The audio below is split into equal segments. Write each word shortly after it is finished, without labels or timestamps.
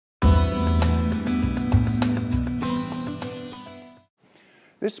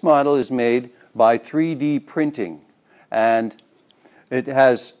This model is made by 3D printing, and it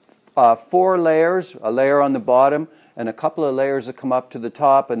has 4 layers, a layer on the bottom and a couple of layers that come up to the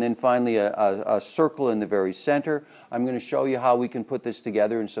top, and then finally a circle in the very center. I'm going to show you how we can put this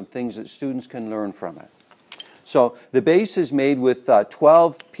together and some things that students can learn from it. So the base is made with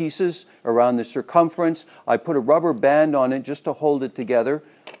 12 pieces around the circumference. I put a rubber band on it just to hold it together,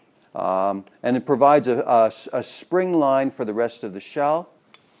 and it provides a spring line for the rest of the shell.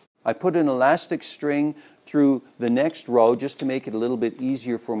 I put an elastic string through the next row just to make it a little bit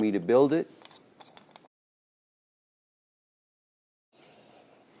easier for me to build it.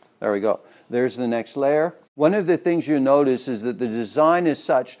 There we go. There's the next layer. One of the things you'll notice is that the design is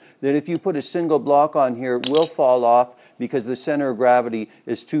such that if you put a single block on here, it will fall off because the center of gravity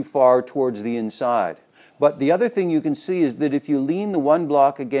is too far towards the inside. But the other thing you can see is that if you lean the one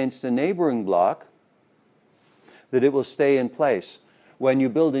block against a neighboring block, that it will stay in place. When you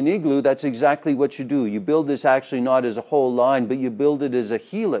build an igloo, that's exactly what you do. You build this actually not as a whole line, but you build it as a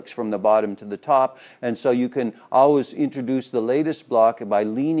helix from the bottom to the top, and so you can always introduce the latest block by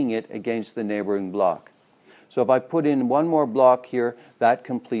leaning it against the neighboring block. So if I put in one more block here, that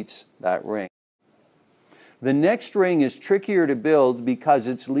completes that ring. The next ring is trickier to build because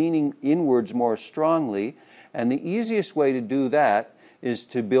it's leaning inwards more strongly, and the easiest way to do that is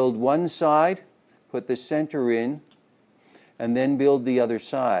to build one side, put the center in, and then build the other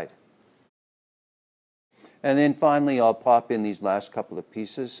side. And then finally I'll pop in these last couple of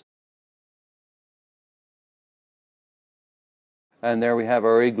pieces. And there we have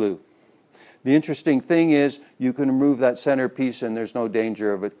our igloo. The interesting thing is you can remove that center piece and there's no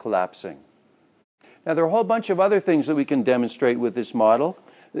danger of it collapsing. Now there are a whole bunch of other things that we can demonstrate with this model.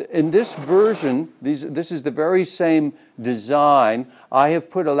 In this version, this is the very same design. I have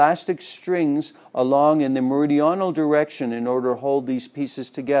put elastic strings along in the meridional direction in order to hold these pieces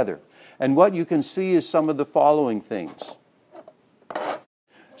together. And what you can see is some of the following things.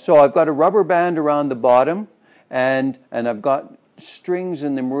 So I've got a rubber band around the bottom, and I've got strings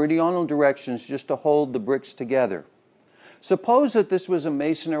in the meridional directions just to hold the bricks together. Suppose that this was a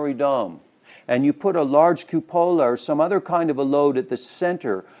masonry dome, and you put a large cupola or some other kind of a load at the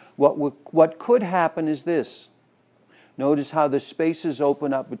center. What could happen is this. Notice how the spaces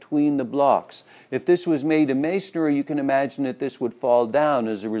open up between the blocks. If this was made of masonry, you can imagine that this would fall down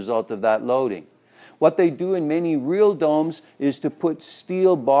as a result of that loading. What they do in many real domes is to put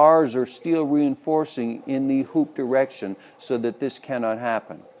steel bars or steel reinforcing in the hoop direction so that this cannot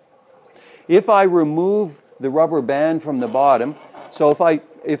happen. If I remove the rubber band from the bottom, so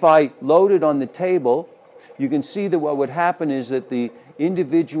if I load it on the table, you can see that what would happen is that the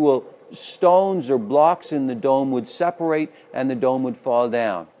individual stones or blocks in the dome would separate and the dome would fall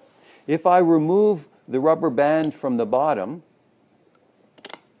down. If I remove the rubber band from the bottom,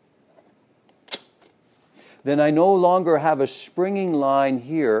 then I no longer have a springing line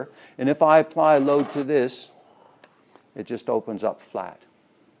here, and if I apply a load to this, it just opens up flat.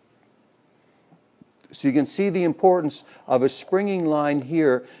 So you can see the importance of a springing line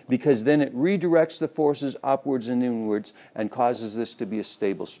here, because then it redirects the forces upwards and inwards and causes this to be a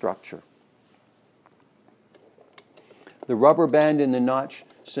stable structure. The rubber band in the notch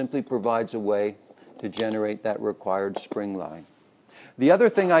simply provides a way to generate that required spring line. The other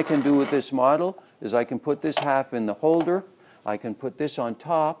thing I can do with this model is I can put this half in the holder, I can put this on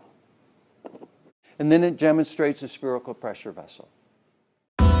top, and then it demonstrates a spherical pressure vessel.